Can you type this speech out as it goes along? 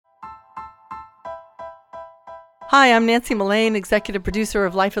Hi, I'm Nancy Mullane, executive producer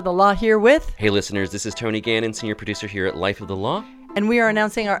of Life of the Law, here with... Hey listeners, this is Tony Gannon, senior producer here at Life of the Law. And we are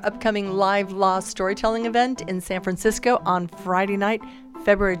announcing our upcoming live law storytelling event in San Francisco on Friday night,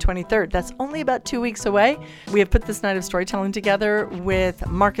 February 23rd. That's only about 2 weeks away. We have put this night of storytelling together with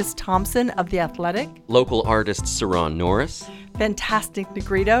Marcus Thompson of The Athletic, Local artist Saron Norris, Fantastic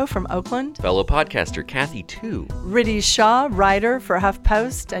Negrito from Oakland, fellow podcaster Kathy Tu, Riddhi Shah, writer for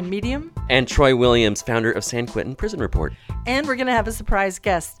HuffPost and Medium, and Troy Williams, founder of San Quentin Prison Report. And we're going to have a surprise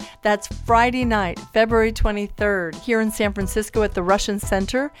guest. That's Friday night, February 23rd, here in San Francisco at the Russian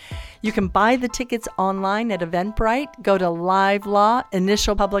Center. You can buy the tickets online at Eventbrite. Go to Live Law,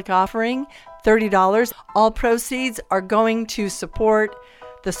 initial public offering, $30. All proceeds are going to support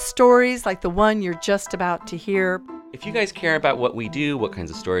the stories like the one you're just about to hear. If you guys care about what we do, what kinds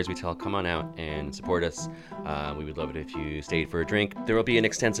of stories we tell, come on out and support us. We would love it if you stayed for a drink. There will be an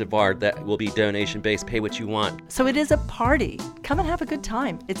extensive bar that will be donation-based. Pay what you want. So it is a party. Come and have a good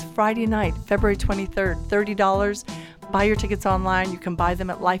time. It's Friday night, February 23rd, $30. Buy your tickets online. You can buy them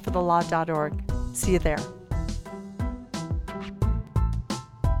at lifeofthelaw.org. See you there.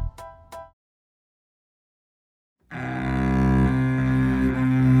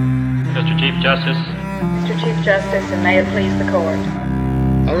 Mr. Chief Justice. Mr. Chief Justice, and may it please the court.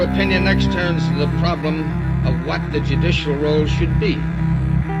 Our opinion next turns to the problem of what the judicial role should be.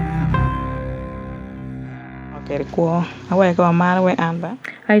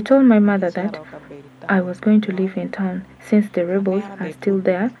 I told my mother that I was going to live in town since the rebels are still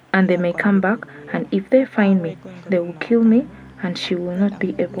there and they may come back, and if they find me, they will kill me and she will not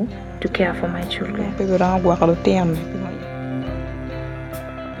be able to care for my children.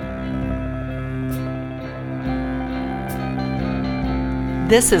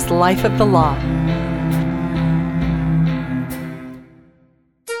 This is Life of the Law.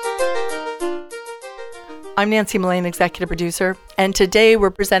 I'm Nancy Mullane, executive producer, and today we're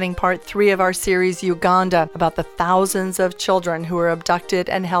presenting part 3 of our series, Uganda, about the thousands of children who were abducted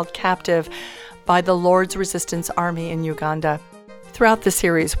and held captive by the Lord's Resistance Army in Uganda. Throughout the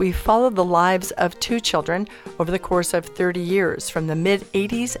series, we followed the lives of 2 children over the course of 30 years, from the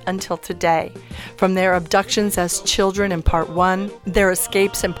mid-'80s until today. From their abductions as children in part 1, their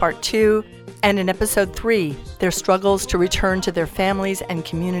escapes in part 2, and in episode 3, their struggles to return to their families and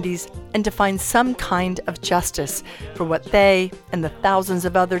communities and to find some kind of justice for what they and the thousands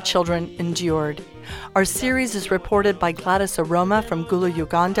of other children endured. Our series is reported by Gladys Aroma from Gulu,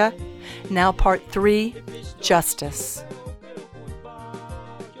 Uganda. Now part 3, Justice.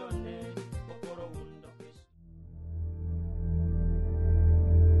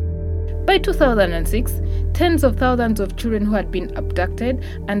 By 2006, tens of thousands of children who had been abducted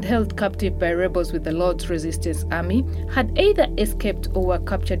and held captive by rebels with the Lord's Resistance Army had either escaped or were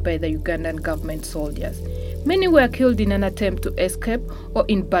captured by the Ugandan government soldiers. Many were killed in an attempt to escape or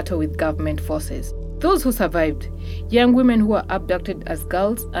in battle with government forces. Those who survived, young women who were abducted as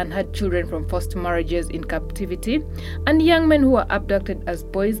girls and had children from forced marriages in captivity, and young men who were abducted as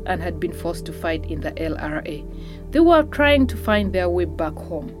boys and had been forced to fight in the LRA. They were trying to find their way back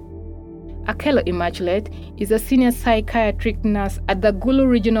home. Akelo Immaculate is a senior psychiatric nurse at the Gulu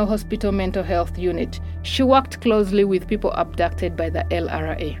Regional Hospital Mental Health Unit. She worked closely with people abducted by the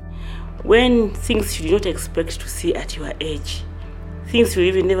LRA. When things you do not expect to see at your age, things you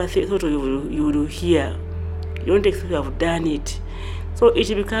even never thought you would hear, you don't expect to have done it. So it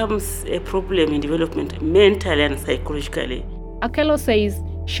becomes a problem in development mentally and psychologically. Akelo says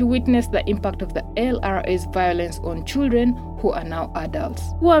she witnessed the impact of the LRA's violence on children who are now adults,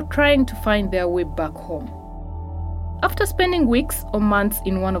 who are trying to find their way back home. After spending weeks or months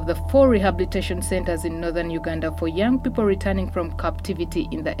in one of the 4 rehabilitation centers in northern Uganda for young people returning from captivity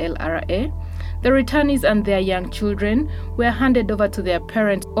in the LRA, the returnees and their young children were handed over to their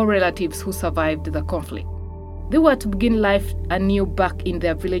parents or relatives who survived the conflict. They were to begin life anew back in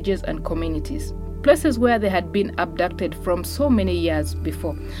their villages and communities, places where they had been abducted from so many years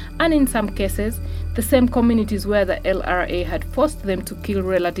before, and in some cases, the same communities where the LRA had forced them to kill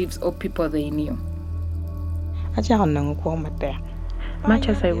relatives or people they knew. Much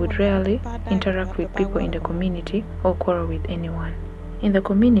as I would rarely interact with people in the community or quarrel with anyone, in the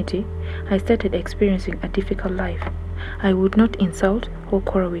community, I started experiencing a difficult life. I would not insult or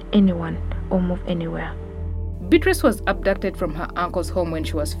quarrel with anyone or move anywhere. Beatrice was abducted from her uncle's home when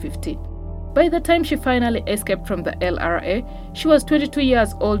she was 15. By the time she finally escaped from the LRA, she was 22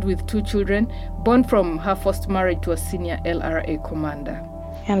 years old with 2 children, born from her first marriage to a senior LRA commander.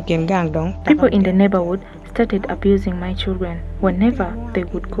 People in the neighborhood started abusing my children whenever they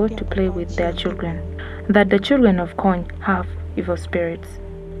would go to play with their children, that the children of Kony have evil spirits.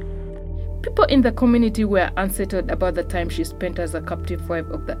 People in the community were unsettled about the time she spent as a captive wife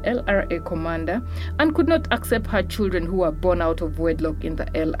of the LRA commander and could not accept her children who were born out of wedlock in the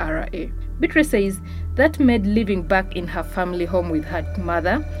LRA. Beatrice says that made living back in her family home with her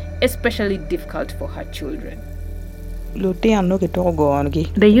mother especially difficult for her children.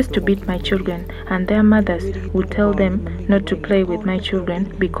 They used to beat my children, and their mothers would tell them not to play with my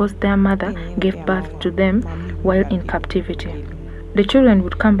children because their mother gave birth to them while in captivity. The children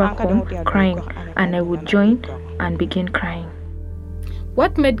would come back home crying, and I would join and begin crying.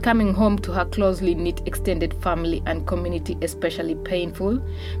 What made coming home to her closely knit extended family and community especially painful,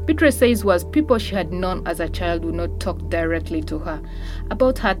 Beatrice says, was people she had known as a child would not talk directly to her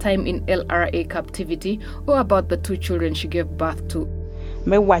about her time in LRA captivity or about the 2 children she gave birth to.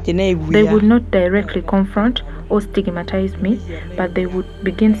 They would not directly confront or stigmatize me, but they would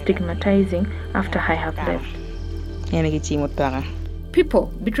begin stigmatizing after I have left.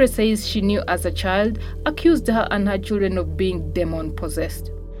 People, Beatrice says she knew as a child, accused her and her children of being demon-possessed.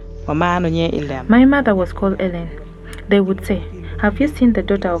 My mother was called Ellen. They would say, "Have you seen the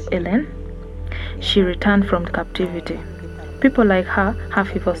daughter of Ellen? She returned from captivity." People like her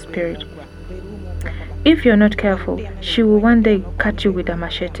have evil spirit. If you're not careful, she will one day cut you with a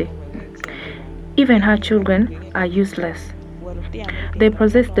machete. Even her children are useless. They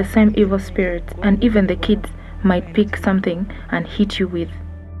possess the same evil spirits, and even the kids might pick something and hit you with.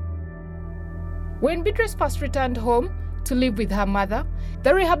 When Beatrice first returned home to live with her mother,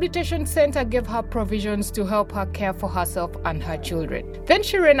 the rehabilitation center gave her provisions to help her care for herself and her children. Then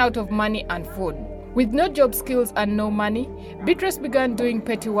she ran out of money and food. With no job skills and no money, Beatrice began doing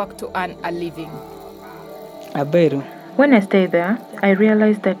petty work to earn a living. When I stayed there, I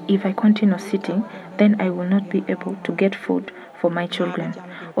realized that if I continue sitting, then I will not be able to get food for my children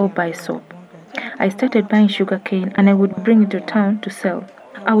or buy soap. I started buying sugar cane and I would bring it to town to sell.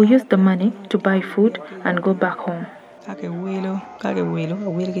 I would use the money to buy food and go back home.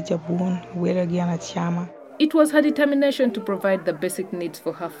 It was her determination to provide the basic needs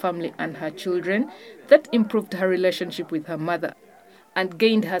for her family and her children that improved her relationship with her mother and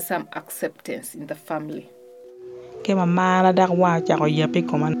gained her some acceptance in the family. She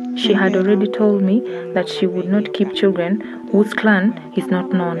had already told me that she would not keep children whose clan is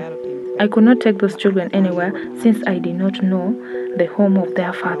not known. I could not take those children anywhere since I did not know the home of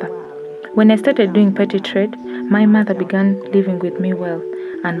their father. When I started doing petty trade, my mother began living with me well,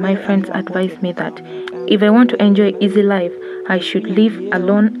 and my friends advised me that if I want to enjoy an easy life, I should live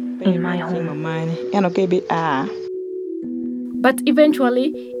alone in my home. But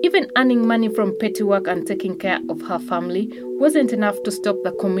eventually, even earning money from petty work and taking care of her family wasn't enough to stop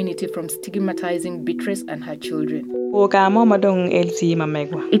the community from stigmatizing Beatrice and her children.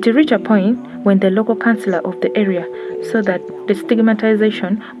 It reached a point when the local councillor of the area saw that the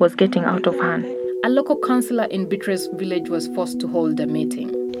stigmatization was getting out of hand. A local councillor in Beatrice's village was forced to hold a meeting.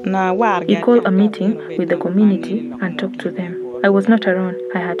 He called a meeting with the community and talked to them. I was not around.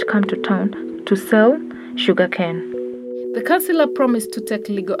 I had come to town to sell sugar cane. The councillor promised to take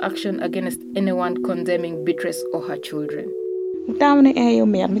legal action against anyone condemning Beatrice or her children. He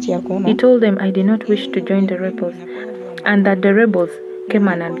told them I did not wish to join the rebels and that the rebels came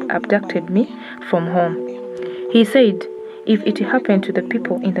and abducted me from home. He said, if it happened to the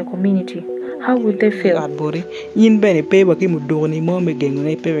people in the community, how would they feel?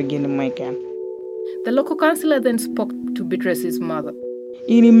 The local councillor then spoke to Beatrice's mother.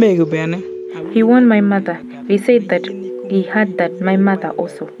 He warned my mother. He said that he heard that my mother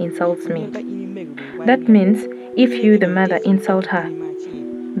also insults me. That means if you, the mother, insult her,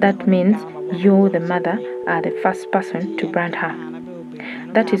 that means you, the mother, are the first person to brand her.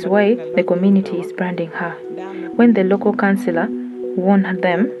 That is why the community is branding her. When the local councillor warned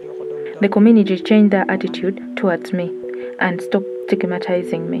them, the community changed their attitude towards me and stopped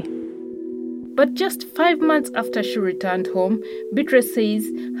stigmatizing me. But just 5 months after she returned home, Beatrice says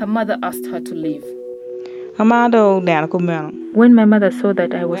her mother asked her to leave. When my mother saw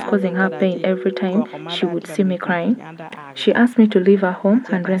that I was causing her pain every time she would see me crying, she asked me to leave her home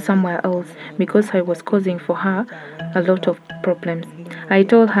and rent somewhere else because I was causing for her a lot of problems. I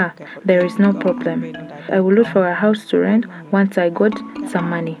told her there is no problem. I will look for a house to rent once I got some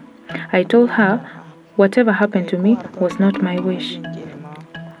money. I told her whatever happened to me was not my wish.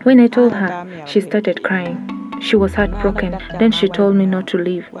 When I told her, she started crying. She was heartbroken. Then she told me not to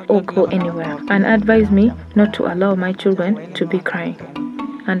leave or go anywhere and advised me not to allow my children to be crying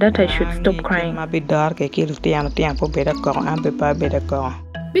and that I should stop crying.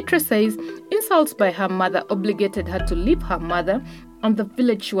 Beatrice says insults by her mother obligated her to leave her mother and the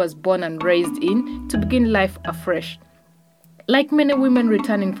village she was born and raised in to begin life afresh. Like many women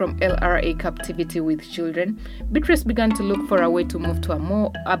returning from LRA captivity with children, Beatrice began to look for a way to move to a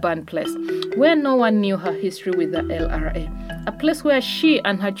more urban place where no one knew her history with the LRA, a place where she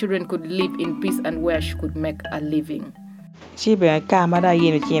and her children could live in peace and where she could make a living.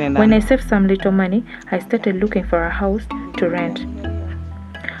 When I saved some little money, I started looking for a house to rent.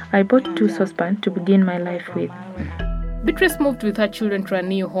 I bought 2 saucepans to begin my life with. Beatrice moved with her children to a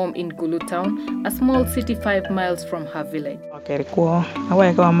new home in Gulu Town, a small city 5 miles from her village. I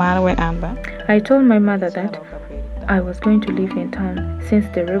told my mother that I was going to live in town since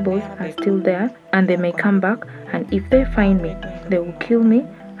the rebels are still there and they may come back, and if they find me, they will kill me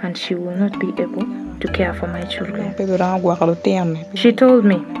and she will not be able to care for my children. She told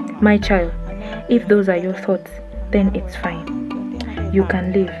me, "My child, if those are your thoughts, then it's fine. You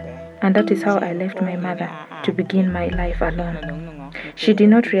can leave." And that is how I left my mother to begin my life alone. She did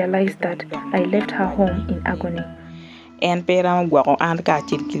not realize that I left her home in agony.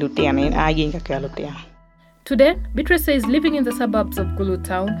 Today, Beatrice is living in the suburbs of Gulu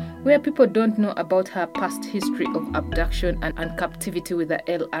Town, where people don't know about her past history of abduction and captivity with the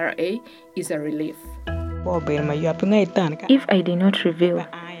LRA is a relief. If I did not reveal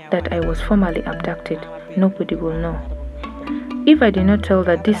that I was formerly abducted, nobody will know. If I did not tell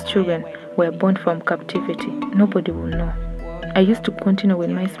that these children were born from captivity, nobody will know. I used to continue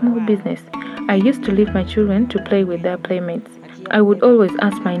with my small business. I used to leave my children to play with their playmates. I would always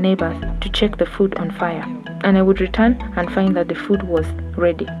ask my neighbors to check the food on fire, and I would return and find that the food was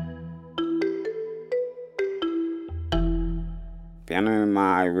ready.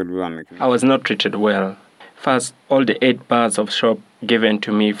 I was not treated well. First, all the 8 bars of soap given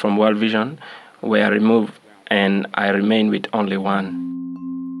to me from World Vision were removed, and I remained with only 1.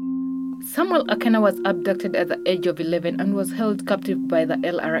 Samuel Akena was abducted at the age of 11 and was held captive by the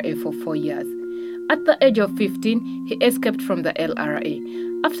LRA for 4 years. At the age of 15, he escaped from the LRA.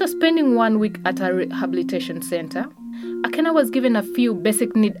 After spending 1 week at a rehabilitation center, Akena was given a few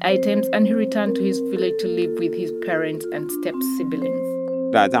basic need items and he returned to his village to live with his parents and step-siblings.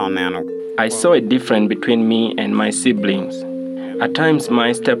 I saw a difference between me and my siblings. At times,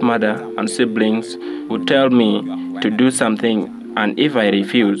 my stepmother and siblings would tell me to do something, and if I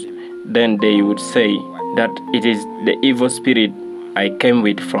refused, then they would say that it is the evil spirit I came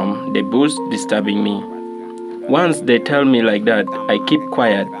with from the bush disturbing me. Once they tell me like that, I keep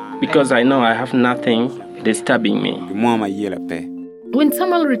quiet because I know I have nothing disturbing me. When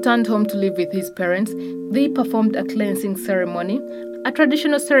Samuel returned home to live with his parents, they performed a cleansing ceremony, a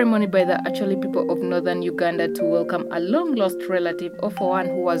traditional ceremony by the Acholi people of northern Uganda to welcome a long-lost relative of one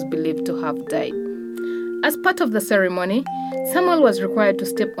who was believed to have died. As part of the ceremony, Samuel was required to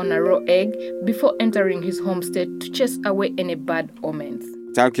step on a raw egg before entering his homestead to chase away any bad omens.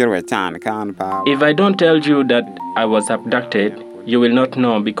 If I don't tell you that I was abducted, you will not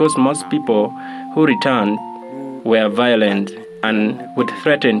know because most people who returned were violent and would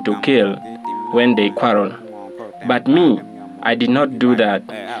threaten to kill when they quarrel. But me, I did not do that.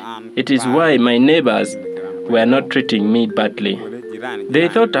 It is why my neighbors were not treating me badly. They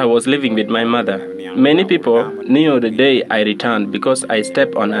thought I was living with my mother. Many people knew the day I returned because I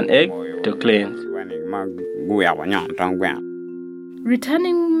stepped on an egg to cleanse.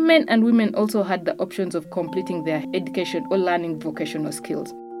 Returning men and women also had the options of completing their education or learning vocational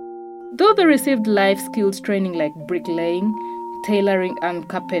skills. Though they received life skills training like bricklaying, tailoring, and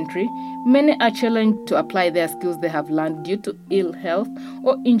carpentry, many are challenged to apply their skills they have learned due to ill health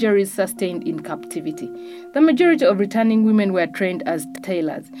or injuries sustained in captivity. The majority of returning women were trained as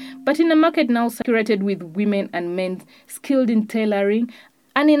tailors, but in a market now saturated with women and men skilled in tailoring,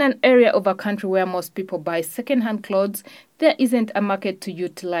 and in an area of a country where most people buy second-hand clothes, there isn't a market to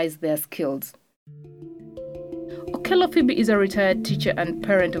utilize their skills. Okello Phoebe is a retired teacher and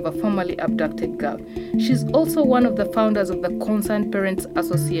parent of a formerly abducted girl. She's also one of the founders of the Concerned Parents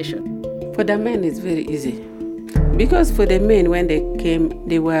Association. For the men, it's very easy. Because for the men, when they came,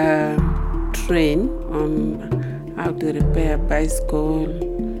 they were trained on how to repair a bicycle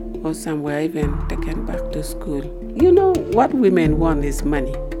or somewhere, even taken back to school. You know, what women want is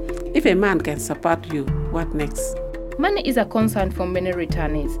money. If a man can support you, what next? Money is a concern for many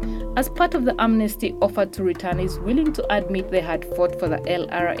returnees. As part of the amnesty offered to returnees willing to admit they had fought for the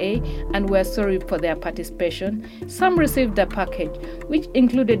LRA and were sorry for their participation, some received a package which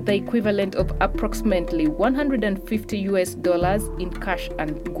included the equivalent of approximately $150 in cash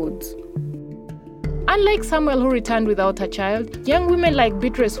and goods. Unlike Samuel, who returned without a child, young women like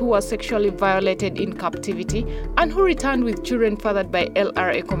Beatrice, who was sexually violated in captivity and who returned with children fathered by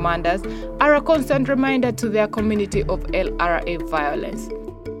LRA commanders, are a constant reminder to their community of LRA violence.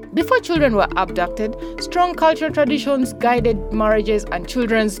 Before children were abducted, strong cultural traditions guided marriages and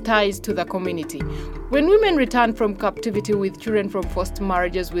children's ties to the community. When women returned from captivity with children from forced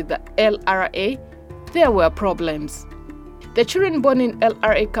marriages with the LRA, there were problems. The children born in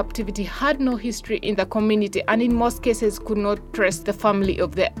LRA captivity had no history in the community and in most cases could not trace the family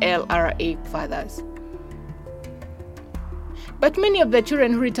of their LRA fathers. But many of the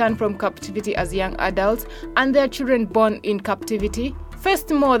children who returned from captivity as young adults and their children born in captivity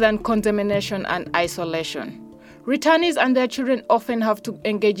faced more than condemnation and isolation. Returnees and their children often have to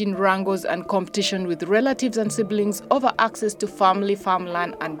engage in wrangles and competition with relatives and siblings over access to family,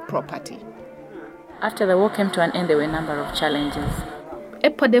 farmland, and property. After the war came to an end, there were a number of challenges.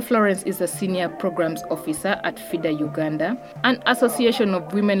 Epode Florence is a senior programs officer at FIDA Uganda, an association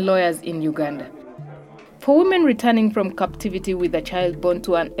of women lawyers in Uganda. For women returning from captivity with a child born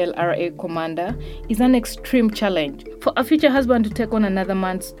to an LRA commander is an extreme challenge. For a future husband to take on another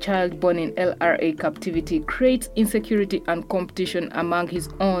man's child born in LRA captivity creates insecurity and competition among his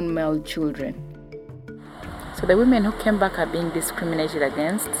own male children. So the women who came back are being discriminated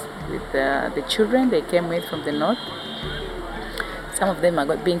against with the children they came with from the north. Some of them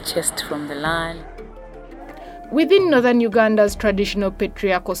are being chased from the land. Within northern Uganda's traditional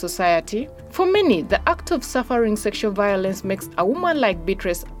patriarchal society, for many, the act of suffering sexual violence makes a woman like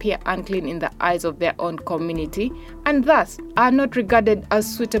Beatrice appear unclean in the eyes of their own community and thus are not regarded as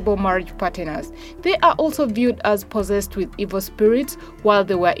suitable marriage partners. They are also viewed as possessed with evil spirits while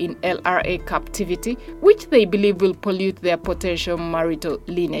they were in LRA captivity, which they believe will pollute their potential marital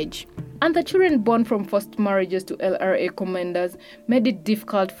lineage. And the children born from forced marriages to LRA commanders made it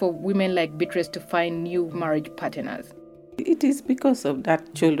difficult for women like Beatrice to find new marriage partners. It is because of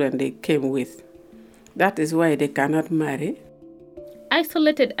that children they came with. That is why they cannot marry.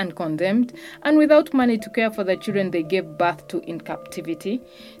 Isolated and condemned, and without money to care for the children they gave birth to in captivity,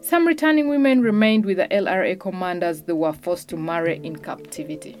 some returning women remained with the LRA commanders they were forced to marry in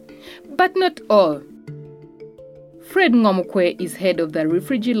captivity. But not all. Fred Ngomukwe is head of the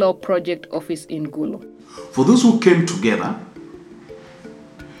Refugee Law Project Office in Gulu. For those who came together,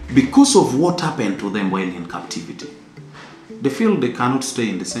 because of what happened to them while in captivity, they feel they cannot stay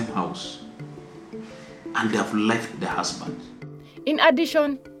in the same house and they have left their husbands. In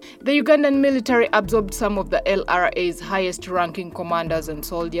addition, the Ugandan military absorbed some of the LRA's highest-ranking commanders and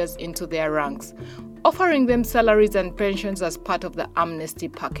soldiers into their ranks, offering them salaries and pensions as part of the amnesty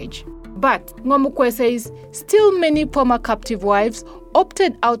package. But Ngomukwe says still many former captive wives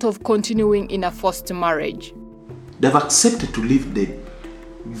opted out of continuing in a forced marriage. They've accepted to live the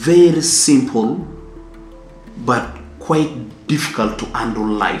very simple but quite difficult to handle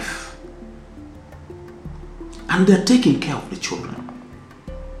life. And they're taking care of the children.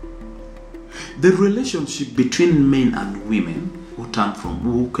 The relationship between men and women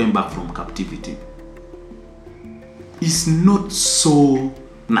who came back from captivity is not so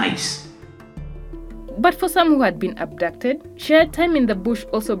nice. But for some who had been abducted, shared time in the bush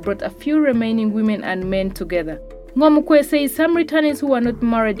also brought a few remaining women and men together. Ngomukwe says some returnees who were not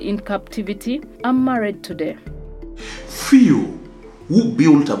married in captivity are married today. Few who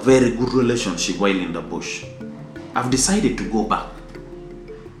built a very good relationship while in the bush have decided to go back,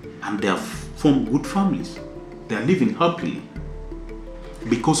 and they have formed good families. They are living happily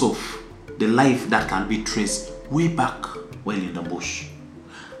because of the life that can be traced way back while in the bush.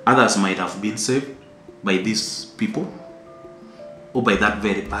 Others might have been saved by these people or by that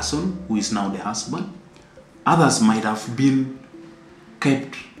very person who is now the husband. Others might have been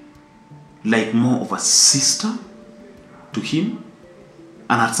kept like more of a sister to him,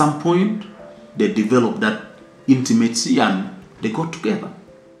 and at some point they developed that intimacy and they got together.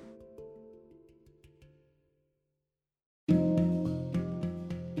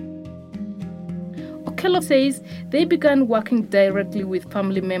 Okello says they began working directly with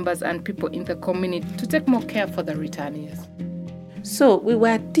family members and people in the community to take more care for the returnees. So we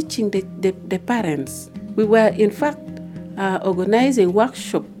were teaching the parents. We were in fact organizing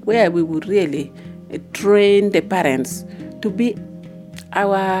workshops where we would really train the parents to be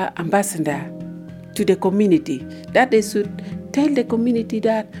our ambassador to the community, that they should tell the community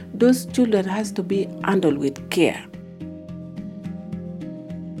that those children has to be handled with care.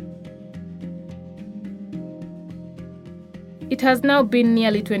 It has now been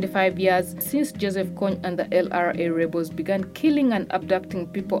nearly 25 years since Joseph Kony and the LRA rebels began killing and abducting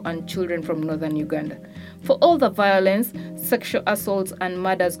people and children from northern Uganda. For all the violence, sexual assaults and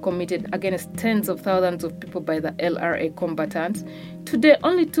murders committed against tens of thousands of people by the LRA combatants, today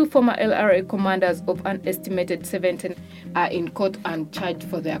only 2 former LRA commanders of an estimated 17 are in court and charged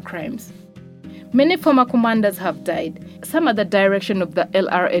for their crimes. Many former commanders have died, some at the direction of the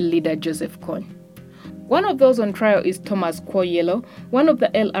LRA leader Joseph Kony. One of those on trial is Thomas Kwoyelo, one of the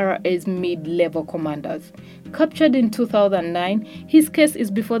LRA's mid-level commanders. Captured in 2009, his case is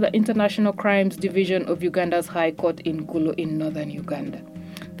before the International Crimes Division of Uganda's High Court in Gulu in northern Uganda.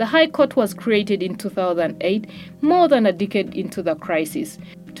 The High Court was created in 2008, more than a decade into the crisis,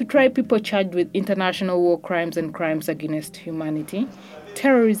 to try people charged with international war crimes and crimes against humanity,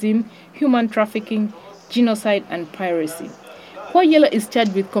 terrorism, human trafficking, genocide, and piracy. Kwoyelo is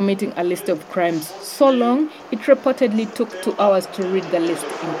charged with committing a list of crimes so long it reportedly took 2 hours to read the list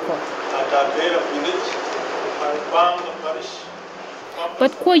in court.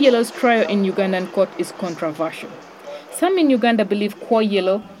 But Kwoyelo's trial in Ugandan court is controversial. Some in Uganda believe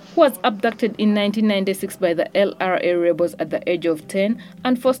Kwoyelo, who was abducted in 1996 by the LRA rebels at the age of 10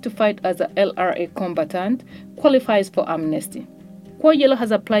 and forced to fight as a LRA combatant, qualifies for amnesty. Kwoyelo has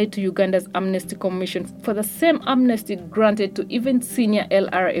applied to Uganda's Amnesty Commission for the same amnesty granted to even senior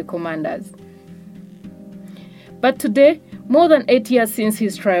LRA commanders. But today, more than 8 years since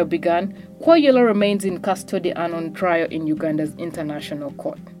his trial began, Kwoyelo remains in custody and on trial in Uganda's International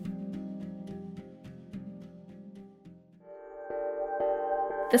Court.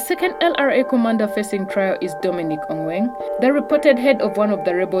 The second LRA commander facing trial is Dominic Ongwen, the reported head of one of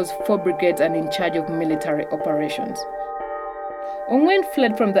the rebels' 4 brigades and in charge of military operations. Ongwen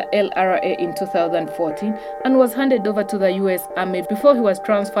fled from the LRA in 2014 and was handed over to the US Army before he was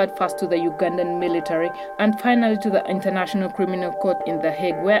transferred first to the Ugandan military and finally to the International Criminal Court in The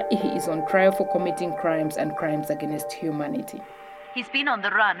Hague, where he is on trial for committing crimes and crimes against humanity. He's been on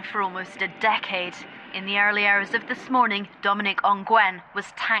the run for almost a decade. In the early hours of this morning, Dominic Ongwen was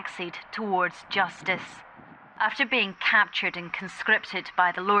taxied towards justice. After being captured and conscripted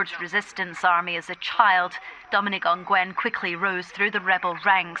by the Lord's Resistance Army as a child, Dominic Ongwen quickly rose through the rebel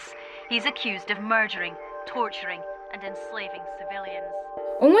ranks. He's accused of murdering, torturing, and enslaving civilians.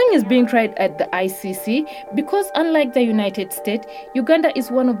 Ongwen is being tried at the ICC because, unlike the United States, Uganda is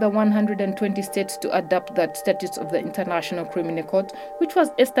one of the 120 states to adopt the statutes of the International Criminal Court, which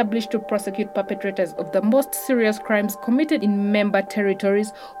was established to prosecute perpetrators of the most serious crimes committed in member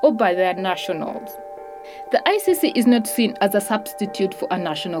territories or by their nationals. The ICC is not seen as a substitute for a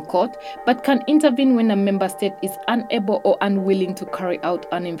national court, but can intervene when a member state is unable or unwilling to carry out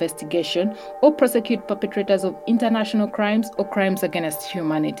an investigation or prosecute perpetrators of international crimes or crimes against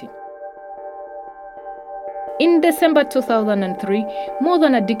humanity. In December 2003, more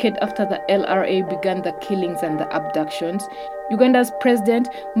than a decade after the LRA began the killings and the abductions, Uganda's President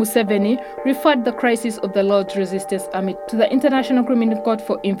Museveni referred the crisis of the Lord's Resistance Army to the International Criminal Court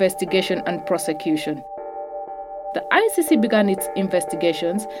for investigation and prosecution. The ICC began its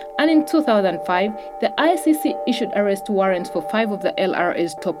investigations, and in 2005, the ICC issued arrest warrants for 5 of the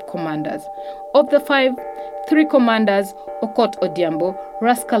LRA's top commanders. Of the 5, 3 commanders, Okot Odhiambo,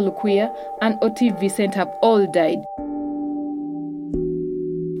 Rascal Lukuya, and Oti Vicent, have all died.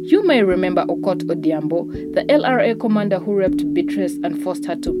 You may remember Okot Odhiambo, the LRA commander who raped Beatrice and forced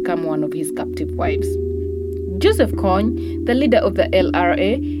her to become one of his captive wives. Joseph Kony, the leader of the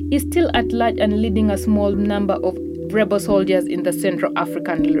LRA, is still at large and leading a small number of rebel soldiers in the Central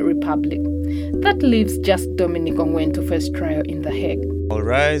African Republic. That leaves just Dominic Ongwen to face trial in The Hague. All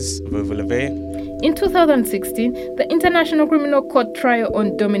rise, vous levez. In 2016, the International Criminal Court trial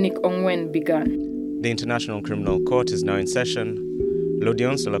on Dominic Ongwen began. The International Criminal Court is now in session.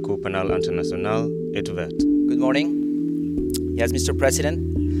 L'audience de la Cour pénale internationale est ouverte. Good morning. Yes, Mr.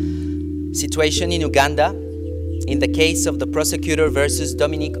 President. Situation in Uganda. In the case of the prosecutor versus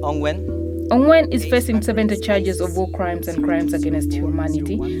Dominic Ongwen. Ongwen is facing 70 charges of war crimes and crimes against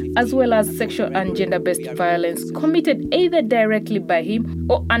humanity, as well as sexual and gender-based violence committed either directly by him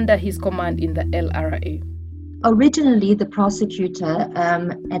or under his command in the LRA. Originally, the prosecutor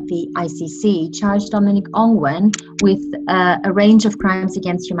at the ICC charged Dominic Ongwen with a range of crimes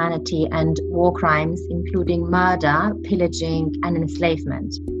against humanity and war crimes, including murder, pillaging, and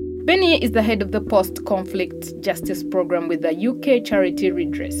enslavement. Benny is the head of the post-conflict justice program with the UK charity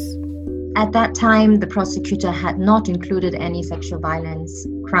Redress. At that time, the prosecutor had not included any sexual violence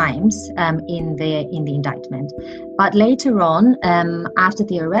crimes in the indictment. But later on, after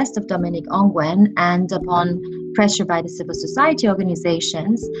the arrest of Dominic Ongwen and upon pressure by the civil society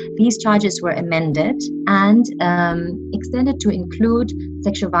organizations, these charges were amended and extended to include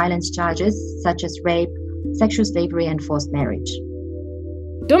sexual violence charges such as rape, sexual slavery, and forced marriage.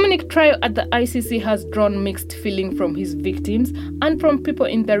 Dominic's trial at the ICC has drawn mixed feeling from his victims and from people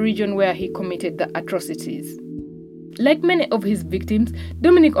in the region where he committed the atrocities. Like many of his victims,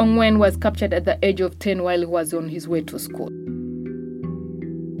 Dominic Ongwen was captured at the age of 10 while he was on his way to school.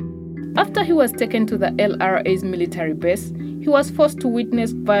 After he was taken to the LRA's military base, he was forced to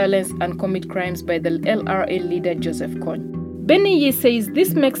witness violence and commit crimes by the LRA leader Joseph Kony. Benny Yi says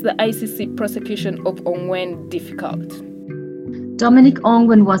this makes the ICC prosecution of Ongwen difficult. Dominic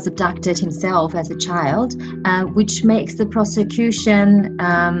Ongwen was abducted himself as a child, which makes the prosecution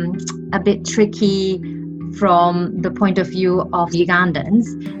a bit tricky from the point of view of Ugandans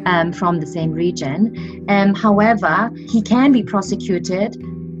from the same region. However, he can be prosecuted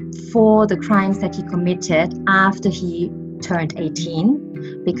for the crimes that he committed after he turned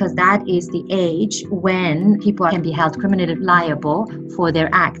 18, because that is the age when people can be held criminally liable for their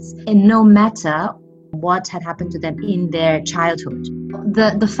acts, and no matter what had happened to them in their childhood.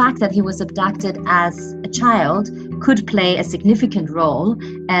 The fact that he was abducted as a child could play a significant role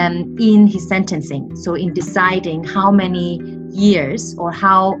in his sentencing, so in deciding how many years or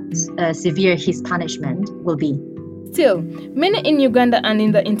how severe his punishment will be. Still, many in Uganda and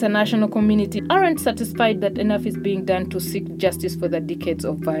in the international community aren't satisfied that enough is being done to seek justice for the decades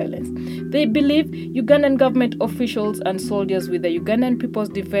of violence. They believe Ugandan government officials and soldiers with the Ugandan People's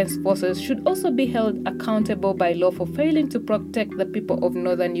Defense Forces should also be held accountable by law for failing to protect the people of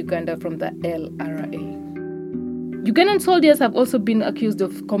northern Uganda from the LRA. Ugandan soldiers have also been accused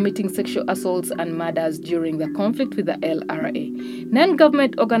of committing sexual assaults and murders during the conflict with the LRA.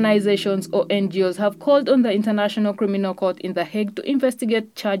 Non-government organizations or NGOs have called on the International Criminal Court in The Hague to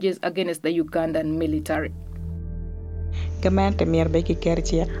investigate charges against the Ugandan military.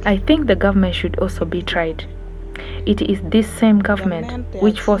 I think the government should also be tried. It is this same government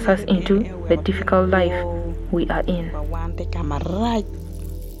which forced us into the difficult life we are in.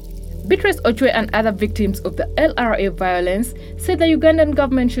 Beatrice Ochwe and other victims of the LRA violence said the Ugandan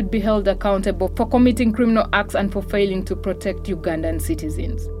government should be held accountable for committing criminal acts and for failing to protect Ugandan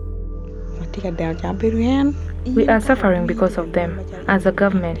citizens. We are suffering because of them. As a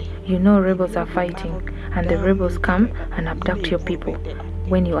government, you know rebels are fighting, and the rebels come and abduct your people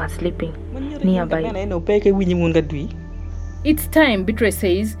when you are sleeping nearby. It's time, Beatrice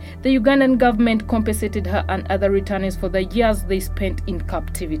says, the Ugandan government compensated her and other returnees for the years they spent in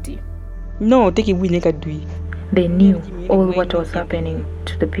captivity. They knew all what was happening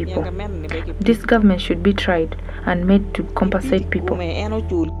to the people. This government should be tried and made to compensate people.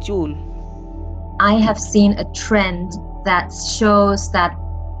 I have seen a trend that shows that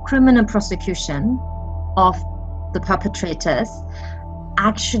criminal prosecution of the perpetrators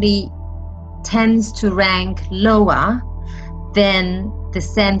actually tends to rank lower than the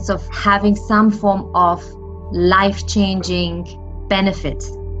sense of having some form of life-changing benefit,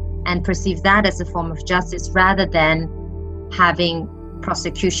 and perceive that as a form of justice rather than having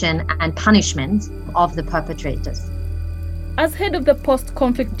prosecution and punishment of the perpetrators. As head of the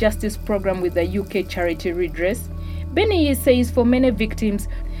post-conflict justice program with the UK charity Redress, Benny says for many victims,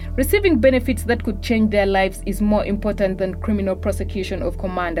 receiving benefits that could change their lives is more important than criminal prosecution of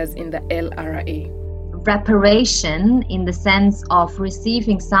commanders in the LRA. Reparation in the sense of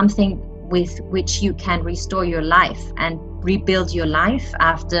receiving something with which you can restore your life and rebuild your life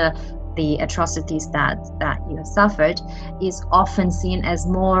after the atrocities that you have suffered is often seen as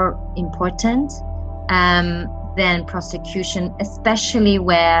more important than prosecution, especially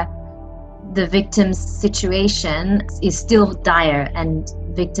where the victim's situation is still dire and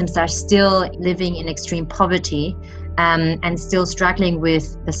victims are still living in extreme poverty and still struggling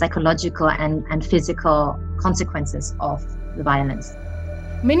with the psychological and physical consequences of the violence.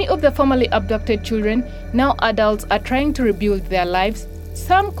 Many of the formerly abducted children, now adults, are trying to rebuild their lives.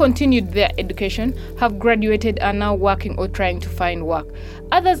 Some continued their education, have graduated, and are now working or trying to find work.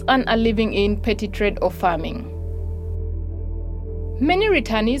 Others earn a living in petty trade or farming. Many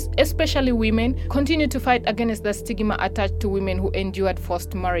returnees, especially women, continue to fight against the stigma attached to women who endured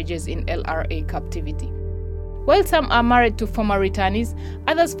forced marriages in LRA captivity. While some are married to former returnees,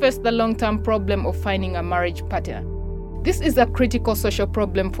 others face the long-term problem of finding a marriage partner. This is a critical social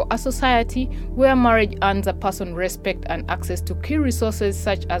problem for a society where marriage earns a person respect and access to key resources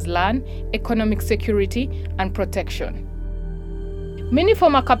such as land, economic security, and protection. Many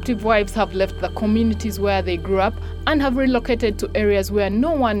former captive wives have left the communities where they grew up and have relocated to areas where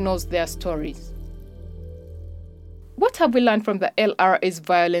no one knows their stories. What have we learned from the LRA's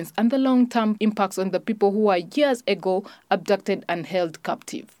violence and the long-term impacts on the people who were years ago abducted and held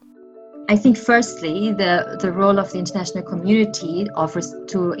captive? I think firstly, the role of the international community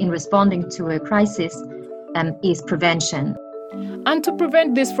in responding to a crisis is prevention. And to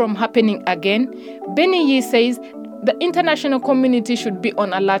prevent this from happening again, Benny Yi says the international community should be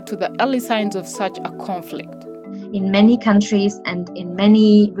on alert to the early signs of such a conflict. In many countries and in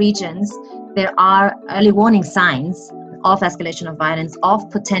many regions, there are early warning signs of escalation of violence, of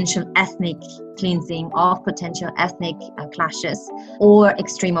potential ethnic cleansing, of potential ethnic clashes, or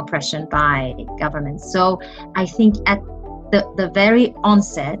extreme oppression by governments. So I think at the very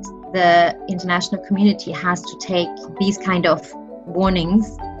onset, the international community has to take these kind of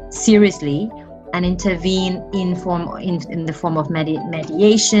warnings seriously and intervene in the form of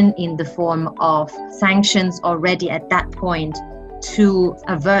mediation, in the form of sanctions already at that point to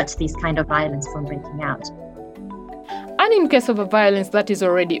avert this kind of violence from breaking out. And in case of a violence that is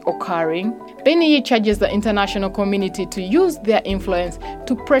already occurring, Beniye charges the international community to use their influence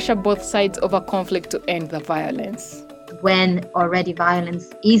to pressure both sides of a conflict to end the violence. When already violence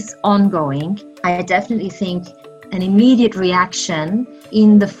is ongoing, I definitely think an immediate reaction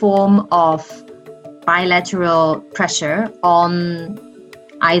in the form of bilateral pressure on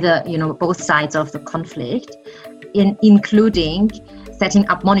either, both sides of the conflict, including setting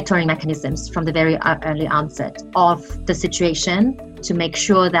up monitoring mechanisms from the very early onset of the situation to make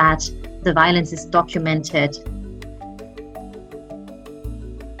sure that the violence is documented.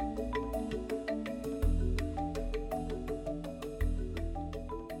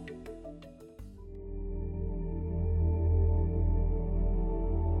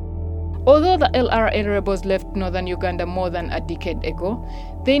 Although the LRA rebels left northern Uganda more than a decade ago,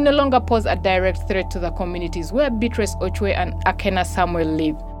 they no longer pose a direct threat to the communities where Beatrice Ochwe and Akena Samuel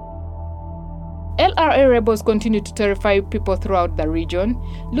live. LRA rebels continue to terrify people throughout the region,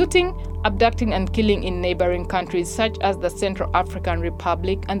 looting, abducting and killing in neighboring countries such as the Central African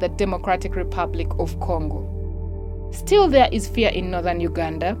Republic and the Democratic Republic of Congo. Still, there is fear in northern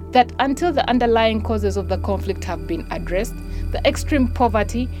Uganda that until the underlying causes of the conflict have been addressed, the extreme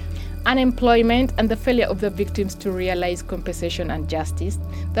poverty, unemployment and the failure of the victims to realize compensation and justice,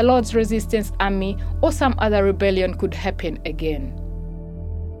 the Lord's Resistance Army or some other rebellion could happen again.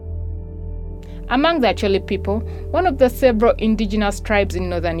 Among the Acholi people, one of the several indigenous tribes in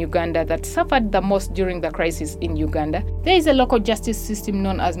northern Uganda that suffered the most during the crisis in Uganda, there is a local justice system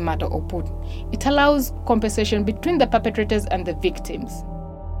known as Mato Oput. It allows compensation between the perpetrators and the victims.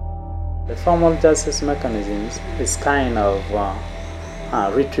 The formal justice mechanisms is kind of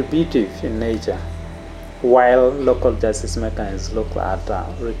retributive in nature, while local justice mechanisms look at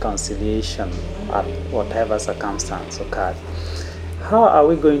reconciliation at whatever circumstance occurs. How are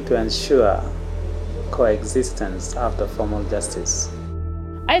we going to ensure coexistence after formal justice?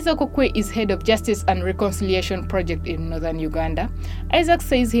 Isaac Okwe is head of Justice and Reconciliation Project in northern Uganda. Isaac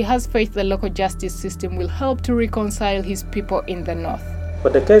says he has faith the local justice system will help to reconcile his people in the north. For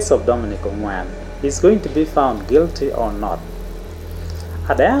the case of Dominic Ongwen, he's going to be found guilty or not.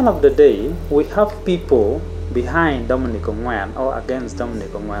 At the end of the day, we have people behind Dominic Ongwen or against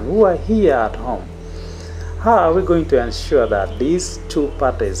Dominic Ongwen who are here at home. How are we going to ensure that these two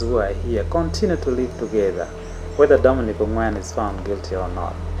parties who are here continue to live together, whether Dominic Ongwen is found guilty or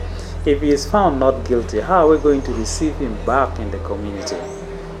not? If he is found not guilty, how are we going to receive him back in the community?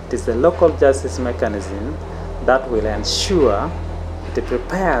 It is the local justice mechanism that will ensure it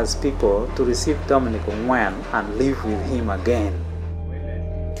prepares people to receive Dominic Ongwen and live with him again.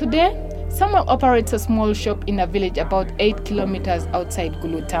 Today, Samuel operates a small shop in a village about 8 kilometers outside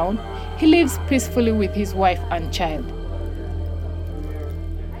Gulu town. He lives peacefully with his wife and child.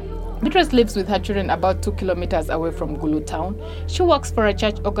 Beatrice lives with her children about 2 kilometers away from Gulu town. She works for a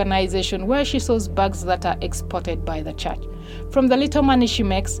church organization where she sews bags that are exported by the church. From the little money she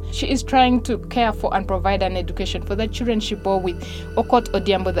makes, she is trying to care for and provide an education for the children she bore with Okot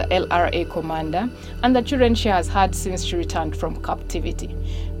Odiambo, the LRA commander, and the children she has had since she returned from captivity.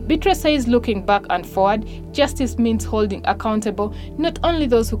 Beatrice says looking back and forward, justice means holding accountable not only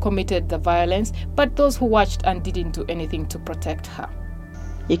those who committed the violence, but those who watched and didn't do anything to protect her.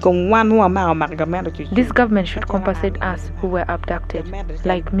 This government should compensate us who were abducted,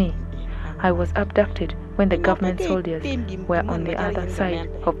 like me. I was abducted when the government soldiers were on the other side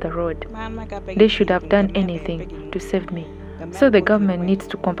of the road. They should have done anything to save me, so the government needs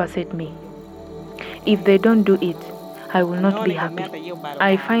to compensate me. If they don't do it, I will not be happy.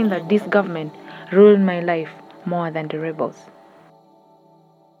 I find that this government ruled my life more than the rebels.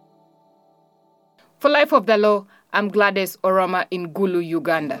 For Life of the Law, I'm Gladys Oroma in Gulu,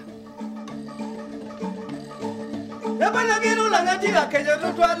 Uganda.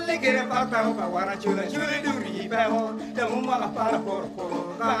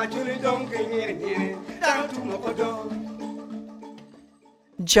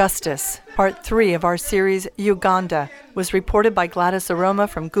 Justice, Part 3 of our series Uganda, was reported by Gladys Oroma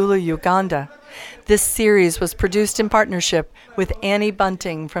from Gulu, Uganda. This series was produced in partnership with Annie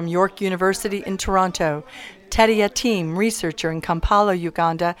Bunting from York University in Toronto, Teddy Atim, researcher in Kampala,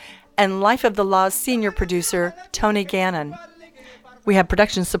 Uganda, and Life of the Law's senior producer, Tony Gannon. We have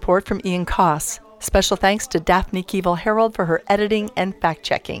production support from Ian Koss. Special thanks to Daphne Keeval-Harold for her editing and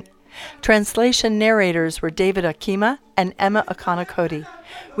fact-checking. Translation narrators were David Akima and Emma Okana-Cody.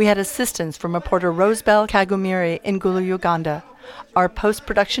 We had assistance from reporter Rosebel Kagumiri in Gulu, Uganda. Our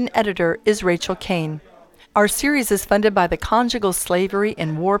post-production editor is Rachel Kane. Our series is funded by the Conjugal Slavery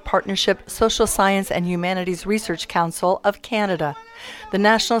and War Partnership Social Science and Humanities Research Council of Canada, the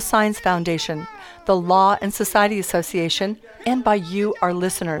National Science Foundation, the Law and Society Association, and by you, our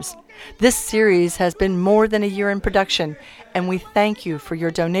listeners. This series has been more than a year in production, and we thank you for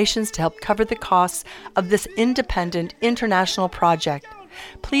your donations to help cover the costs of this independent international project.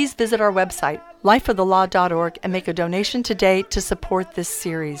 Please visit our website, lifeofthelaw.org, and make a donation today to support this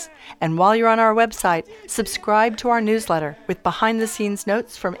series. And while you're on our website, subscribe to our newsletter with behind-the-scenes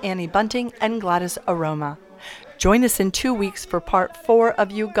notes from Annie Bunting and Gladys Aroma. Join us in 2 weeks for part 4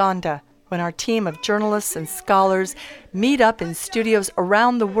 of Uganda, when our team of journalists and scholars meet up in studios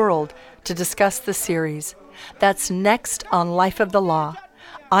around the world to discuss the series. That's next on Life of the Law.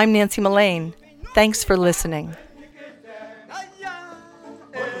 I'm Nancy Mullane. Thanks for listening.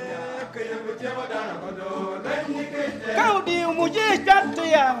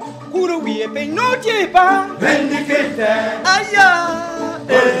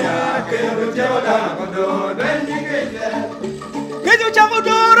 Kejo chamo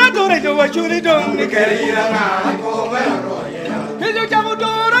dora dora do wachuri dong ni kerina na ko mero ye. Kejo chamo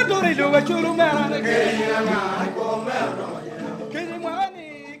dora dora do wachuru mera ni kerina na ko